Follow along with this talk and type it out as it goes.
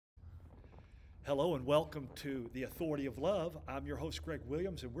Hello and welcome to The Authority of Love. I'm your host, Greg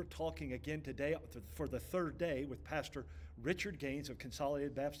Williams, and we're talking again today for the third day with Pastor Richard Gaines of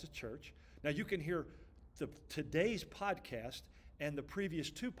Consolidated Baptist Church. Now, you can hear today's podcast and the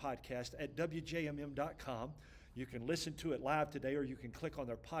previous two podcasts at wjmm.com. You can listen to it live today, or you can click on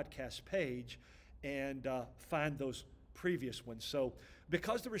their podcast page and find those previous ones. So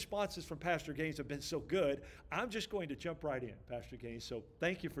because the responses from Pastor Gaines have been so good, I'm just going to jump right in, Pastor Gaines. So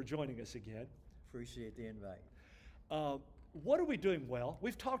thank you for joining us again. Appreciate the invite. What are we doing well?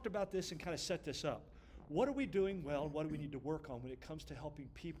 We've talked about this and kind of set this up. What are we doing well, and what do we need to work on when it comes to helping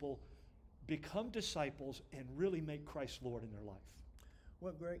people become disciples and really make Christ Lord in their life?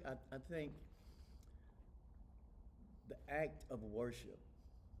 Well, Greg, I think the act of worship,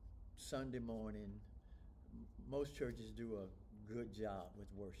 Sunday morning, most churches do a good job with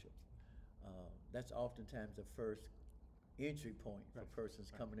worship. That's oftentimes the first entry point for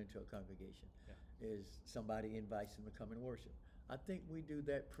persons coming into a congregation, is somebody invites them to come and worship. I think we do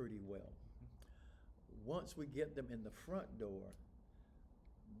that pretty well. Once we get them in the front door,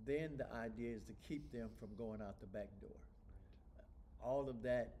 then the idea is to keep them from going out the back door. All of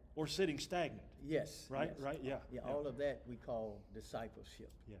that. Or sitting stagnant. Yes. Right, yes. right, yeah. All of that we call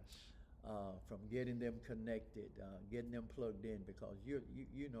discipleship. Yes. From getting them connected, getting them plugged in, because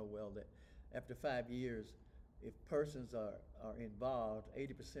you know well that after 5 years, if persons are involved,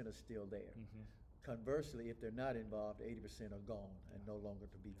 80% are still there. Mm-hmm. Conversely, if they're not involved, 80% are gone and no longer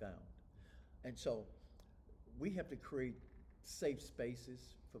to be found. And so we have to create safe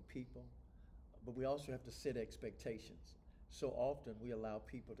spaces for people, but we also have to set expectations. So often we allow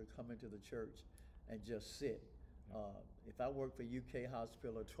people to come into the church and just sit. If I work for UK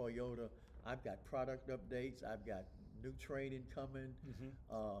Hospital or Toyota, I've got product updates, I've got new training coming,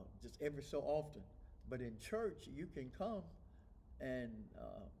 just every so often. But in church, you can come and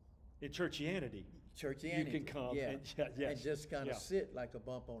in churchianity, you can come and just kind of sit like a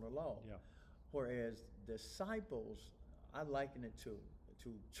bump on a log. Yeah. Whereas disciples, I liken it to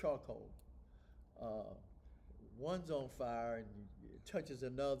charcoal. One's on fire and it touches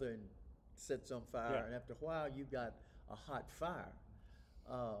another and sets on fire, and after a while you got a hot fire.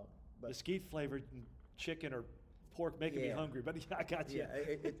 But mesquite flavored chicken or pork making me hungry, but I got you.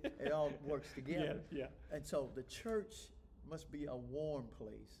 Yeah, it all works together. Yeah. And so the church must be a warm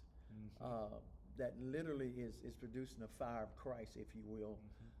place that literally is producing a fire of Christ, if you will,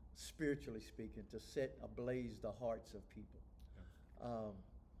 spiritually speaking, to set ablaze the hearts of people.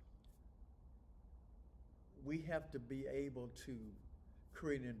 We have to be able to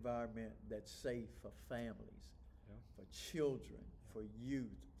create an environment that's safe for families, for children, for youth,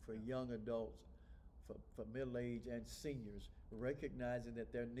 for young adults, for middle-aged and seniors, recognizing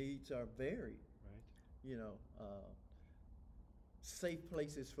that their needs are varied. Right. Safe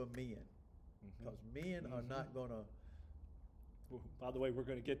places for men, because men are not going to. By the way, we're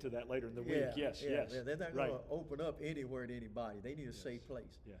going to get to that later in the week. Yes. They're not going to open up anywhere to anybody. They need a safe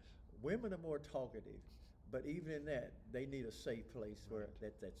place. Yes. Women are more talkative, but even in that, they need a safe place where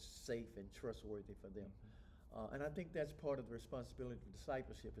that's safe and trustworthy for them. And I think that's part of the responsibility of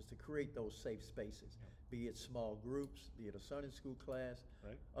discipleship, is to create those safe spaces, be it small groups, be it a Sunday school class,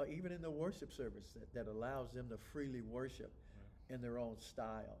 or even in the worship service that allows them to freely worship in their own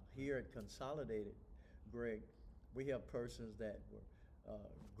style. Here at Consolidated, Greg, we have persons that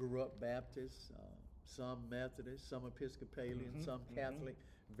grew up Baptist, some Methodist, some Episcopalian, some Catholic,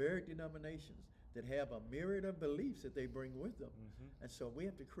 varied denominations that have a myriad of beliefs that they bring with them. And so we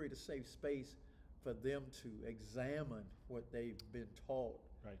have to create a safe space for them to examine what they've been taught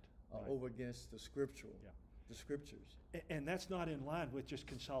over against the scriptures. And that's not in line with just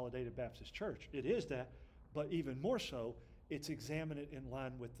Consolidated Baptist Church. It is that, but even more so, it's examine it in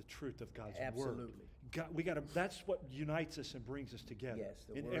line with the truth of God's Absolutely. Word. We got to. That's what unites us and brings us together. Yes,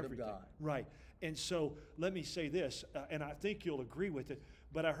 the in Word everything. of God. Right. And so let me say this, and I think you'll agree with it,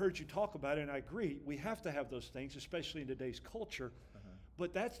 but I heard you talk about it, and I agree. We have to have those things, especially in today's culture.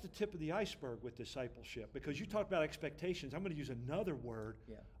 But that's the tip of the iceberg with discipleship, because you talked about expectations. I'm going to use another word,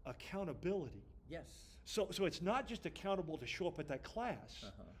 accountability. Yes. So it's not just accountable to show up at that class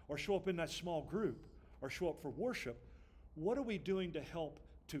or show up in that small group or show up for worship. What are we doing to help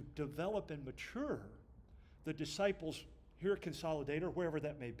to develop and mature the disciples here at Consolidated, or wherever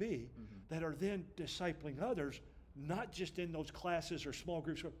that may be, that are then discipling others, not just in those classes or small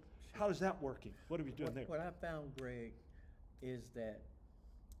groups? How is that working? What are we doing there? What I found, Greg, is that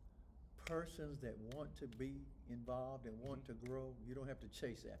persons that want to be involved and want to grow, you don't have to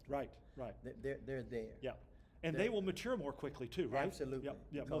chase after them. Right. They're there. Yeah. And they will mature more quickly too, right? Absolutely.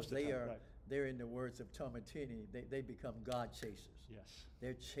 Yeah, because most of the time, they're in the words of Tom and Tinney, they become God chasers. Yes.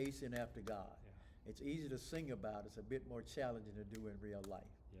 They're chasing after God. Yeah. It's easy to sing about. It's a bit more challenging to do in real life.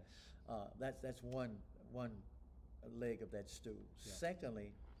 Yes. That's one leg of that stool. Yeah.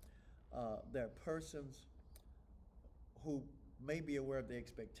 Secondly, there are persons who may be aware of the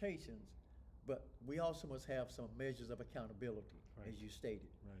expectations, but we also must have some measures of accountability, Right. as you stated.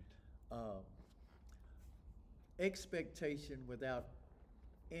 Right. Expectation without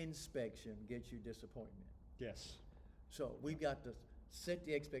inspection gets you disappointment. Yes. So we've got to set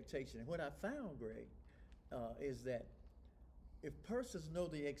the expectation. And what I found, Greg, is that if persons know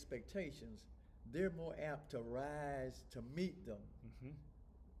the expectations, they're more apt to rise to meet them Mm-hmm.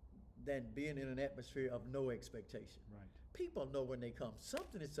 than being in an atmosphere of no expectation. Right. People know when they come,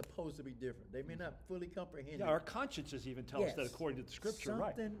 something is supposed to be different. They may not fully comprehend Yeah, it. our consciences even tell us that Yes. according to the scripture.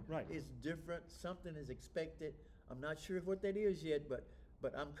 Something Right. is different, something is expected. I'm not sure what that is yet, but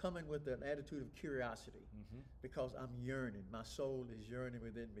I'm coming with an attitude of curiosity Mm-hmm. because I'm yearning. My soul is yearning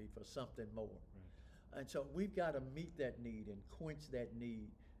within me for something more. Right. And so we've got to meet that need and quench that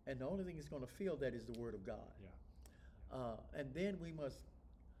need. And the only thing that's going to fill that is the Word of God. Yeah. And then we must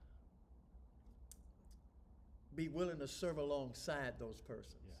be willing to serve alongside those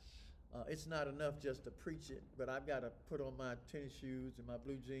persons. Yes. It's not enough just to preach it, but I've got to put on my tennis shoes and my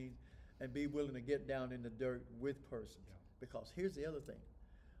blue jeans and be willing to get down in the dirt with persons. Yeah. Because here's the other thing.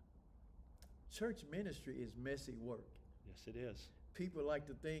 Church ministry is messy work. Yes, it is. People like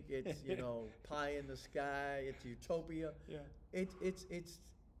to think it's, pie in the sky, it's utopia. Yeah. It's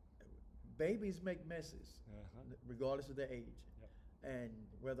babies make messes, Uh-huh. regardless of their age. Yep. And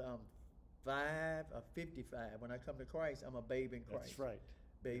whether I'm 5 or 55, when I come to Christ, I'm a babe in Christ. That's right.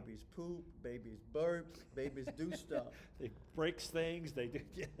 Babies poop, babies burp, babies do stuff. They breaks things. They do.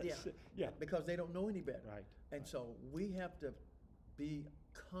 Yes. Yeah. Yeah. Because they don't know any better. Right. And so we have to be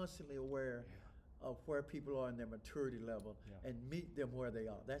constantly aware of where people are in their maturity level Yeah. and meet them where they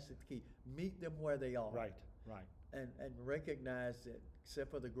are. That's the key. Meet them where they are. Right. Right. And recognize that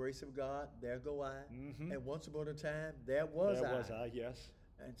except for the grace of God, there go I. Mm-hmm. And once upon a time, there was There I. was I. Yes.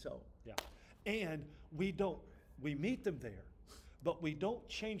 And so, Yeah. And we meet them there, but we don't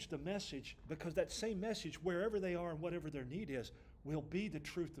change the message, because that same message, wherever they are and whatever their need is, will be the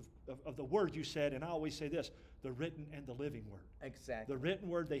truth of the word you said. And I always say this, the written and the living word. exactly. The written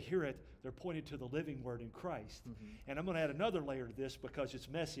word, they hear it, they're pointed to the living word in Christ. Mhm. And I'm going to add another layer to this because it's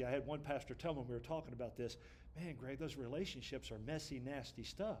messy. I had one pastor tell me when we were talking about this, man, Greg, those relationships are messy, nasty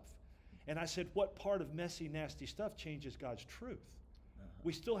stuff. And I said, what part of messy, nasty stuff changes God's truth?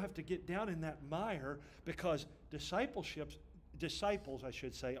 We still have to get down in that mire, because disciples, I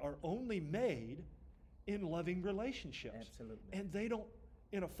should say, are only made in loving relationships. Absolutely. And they don't,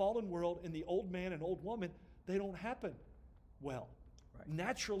 in a fallen world, in the old man and old woman, they don't happen well. Right.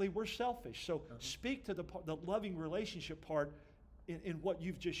 Naturally, we're selfish. So speak to the loving relationship part in what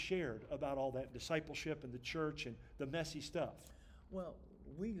you've just shared about all that discipleship and the church and the messy stuff. Well,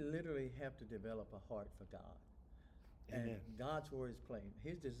 we literally have to develop a heart for God. Amen. And God's word is plain.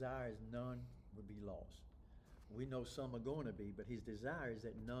 His desire is none would be lost. We know some are going to be, but his desire is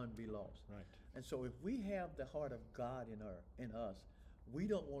that none be lost. Right. And so if we have the heart of God in us, we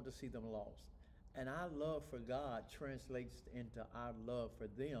don't want to see them lost. And our love for God translates into our love for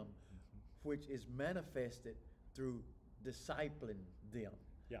them, which is manifested through discipling them.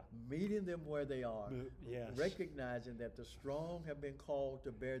 Yeah. Meeting them where they are. Yes. Recognizing that the strong have been called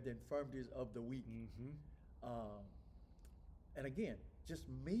to bear the infirmities of the weak. Mm-hmm. And again, just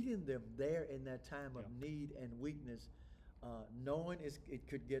meeting them there in that time of Yeah. need and weakness, knowing it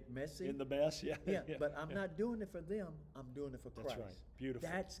could get messy. In the mess, yeah. Yeah, but I'm not doing it for them. I'm doing it for That's Christ. right. Beautiful.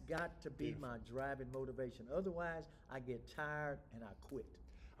 That's got to be Beautiful. my driving motivation. Otherwise, I get tired and I quit.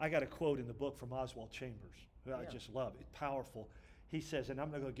 I got a quote in the book from Oswald Chambers, who I Yeah. just love. It's powerful. He says, and I'm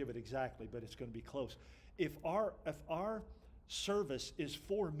not going to give it exactly, but it's going to be close. If our service is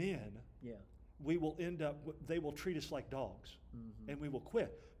for men, Yeah. we will end up, they will treat us like dogs, Mhm. and we will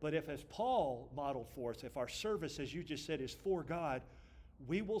quit. But if, as Paul modeled for us, if our service, as you just said, is for God,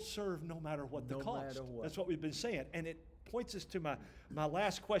 we will serve no matter what the No cost. matter what. That's what we've been saying. And it points us to my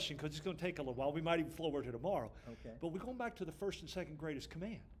last question, because it's going to take a little while. We might even flow over to tomorrow. Okay. But we're going back to the first and second greatest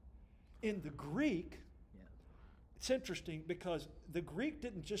command. In the Greek, Yeah. it's interesting because the Greek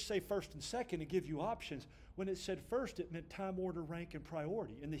didn't just say first and second and give you options. When it said first, it meant time, order, rank, and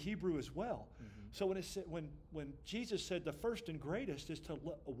priority. In the Hebrew as well. So when it said, when Jesus said the first and greatest is to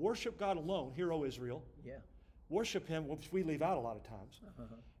worship God alone, hear, O Israel, Yeah. worship Him, which we leave out a lot of times,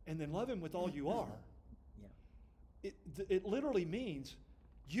 Uh-huh. and then love Him with all you are. Yeah. It literally means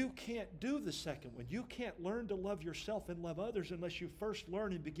you can't do the second one. You can't learn to love yourself and love others unless you first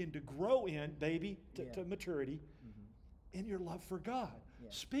learn and begin to grow in, baby, to Yeah. maturity, in your love for God. Yeah.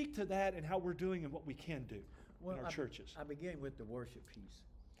 Speak to that and how we're doing and what we can do in our churches. I begin with the worship piece.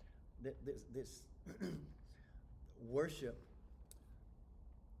 This worship,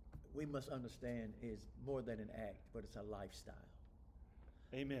 we must understand, is more than an act, but it's a lifestyle.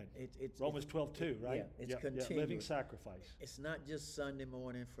 Amen. It's Romans 12:2, right? Yeah, it's continuous. Living sacrifice. It's not just Sunday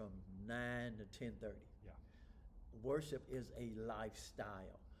morning from 9 to 10:30. Yeah. Worship is a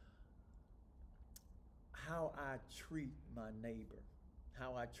lifestyle. How I treat my neighbor,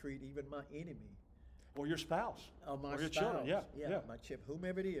 how I treat even my enemy, Or your spouse. or my or your spouse, children. Yeah. my chip,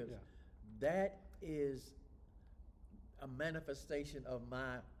 whomever it is. Yeah. That is a manifestation of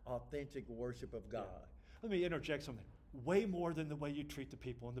my authentic worship of God. Let me interject something. Way more than the way you treat the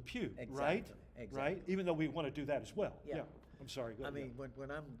people in the pew, Exactly, right? exactly. Right? Even though we want to do that as well. Yeah. I'm sorry. Go I ahead. mean, when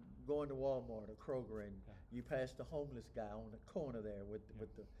I'm going to Walmart or Kroger and Yeah. you pass the homeless guy on the corner there with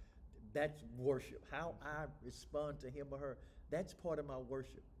the that's worship. How I respond to him or her, that's part of my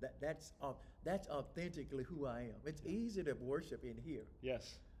worship. That's authentically who I am. It's easy to worship in here,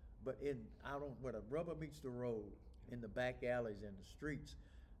 Yes. but where the rubber meets the road, in the back alleys and the streets,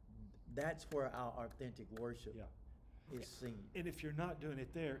 that's where our authentic worship is seen. And if you're not doing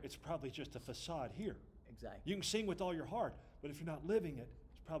it there, it's probably just a facade here. Exactly. You can sing with all your heart, but if you're not living it,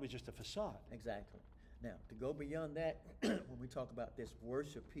 it's probably just a facade. Exactly. Now, to go beyond that, when we talk about this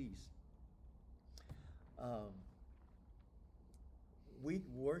worship piece, we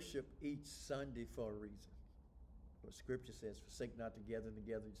worship each Sunday for a reason. What Scripture says, forsake not together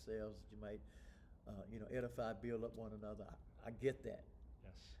yourselves, that you might, edify, build up one another. I get that.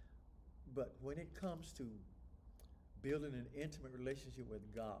 Yes. But when it comes to building an intimate relationship with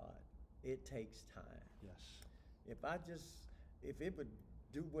God, it takes time. Yes. If it would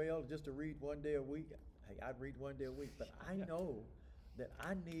do well just to read one day a week, hey, I'd read one day a week. But I know that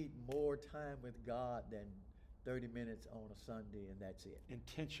I need more time with God than 30 minutes on a Sunday and that's it.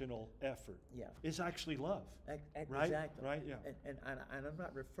 Intentional effort. Yeah. Is actually love. Right? Exactly. Right? Yeah. And I'm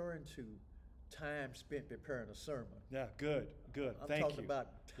not referring to time spent preparing a sermon. Yeah. Good. I'm Thank you. talking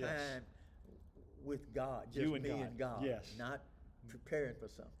about time Yes. with God, just You and me God. and God. Yes. Not preparing for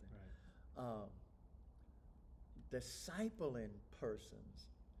something. Right. Discipling persons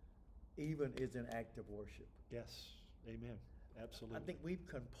even is an act of worship. Yes. Amen. Absolutely. I think we've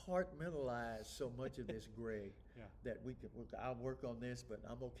compartmentalized so much of this, Greg, Yeah. that I'll work on this, but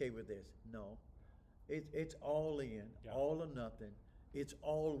I'm okay with this. No. It's all in, Yeah. all or nothing. It's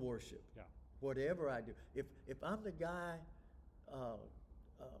all worship. Yeah. Whatever I do. If I'm the guy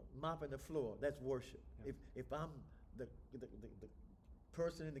mopping the floor, that's worship. Yeah. If I'm the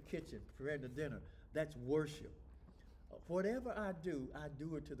person in the kitchen preparing the dinner, that's worship. Whatever I do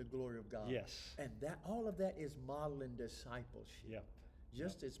it to the glory of God. Yes. And all of that is modeling discipleship. Yep.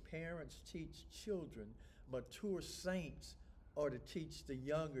 Just as parents teach children, mature saints are to teach the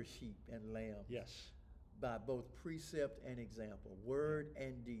younger sheep and lambs. Yes. By both precept and example, word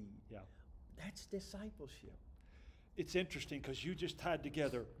and deed. Yeah. That's discipleship. It's interesting because you just tied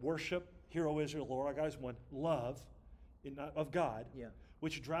together worship, Hear, O Israel, Lord our God is one, love of God, Yeah.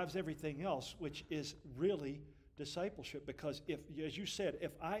 which drives everything else, which is really discipleship. Because if, as you said,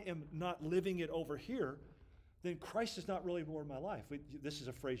 if I am not living it over here, then Christ is not really Lord of my life. This is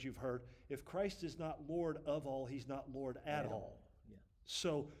a phrase you've heard. If Christ is not Lord of all, he's not Lord at all. Yeah.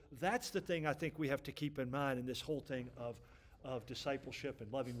 So that's the thing I think we have to keep in mind in this whole thing of discipleship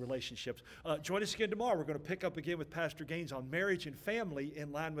and loving relationships. Join us again tomorrow. We're going to pick up again with Pastor Gaines on marriage and family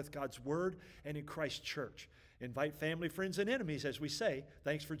in line with God's Word and in Christ's church. Invite family, friends, and enemies, as we say.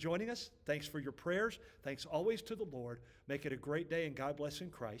 Thanks for joining us. Thanks for your prayers. Thanks always to the Lord. Make it a great day, and God bless in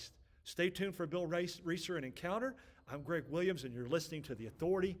Christ. Stay tuned for Bill Reeser and Encounter. I'm Greg Williams, and you're listening to The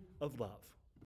Authority of Love.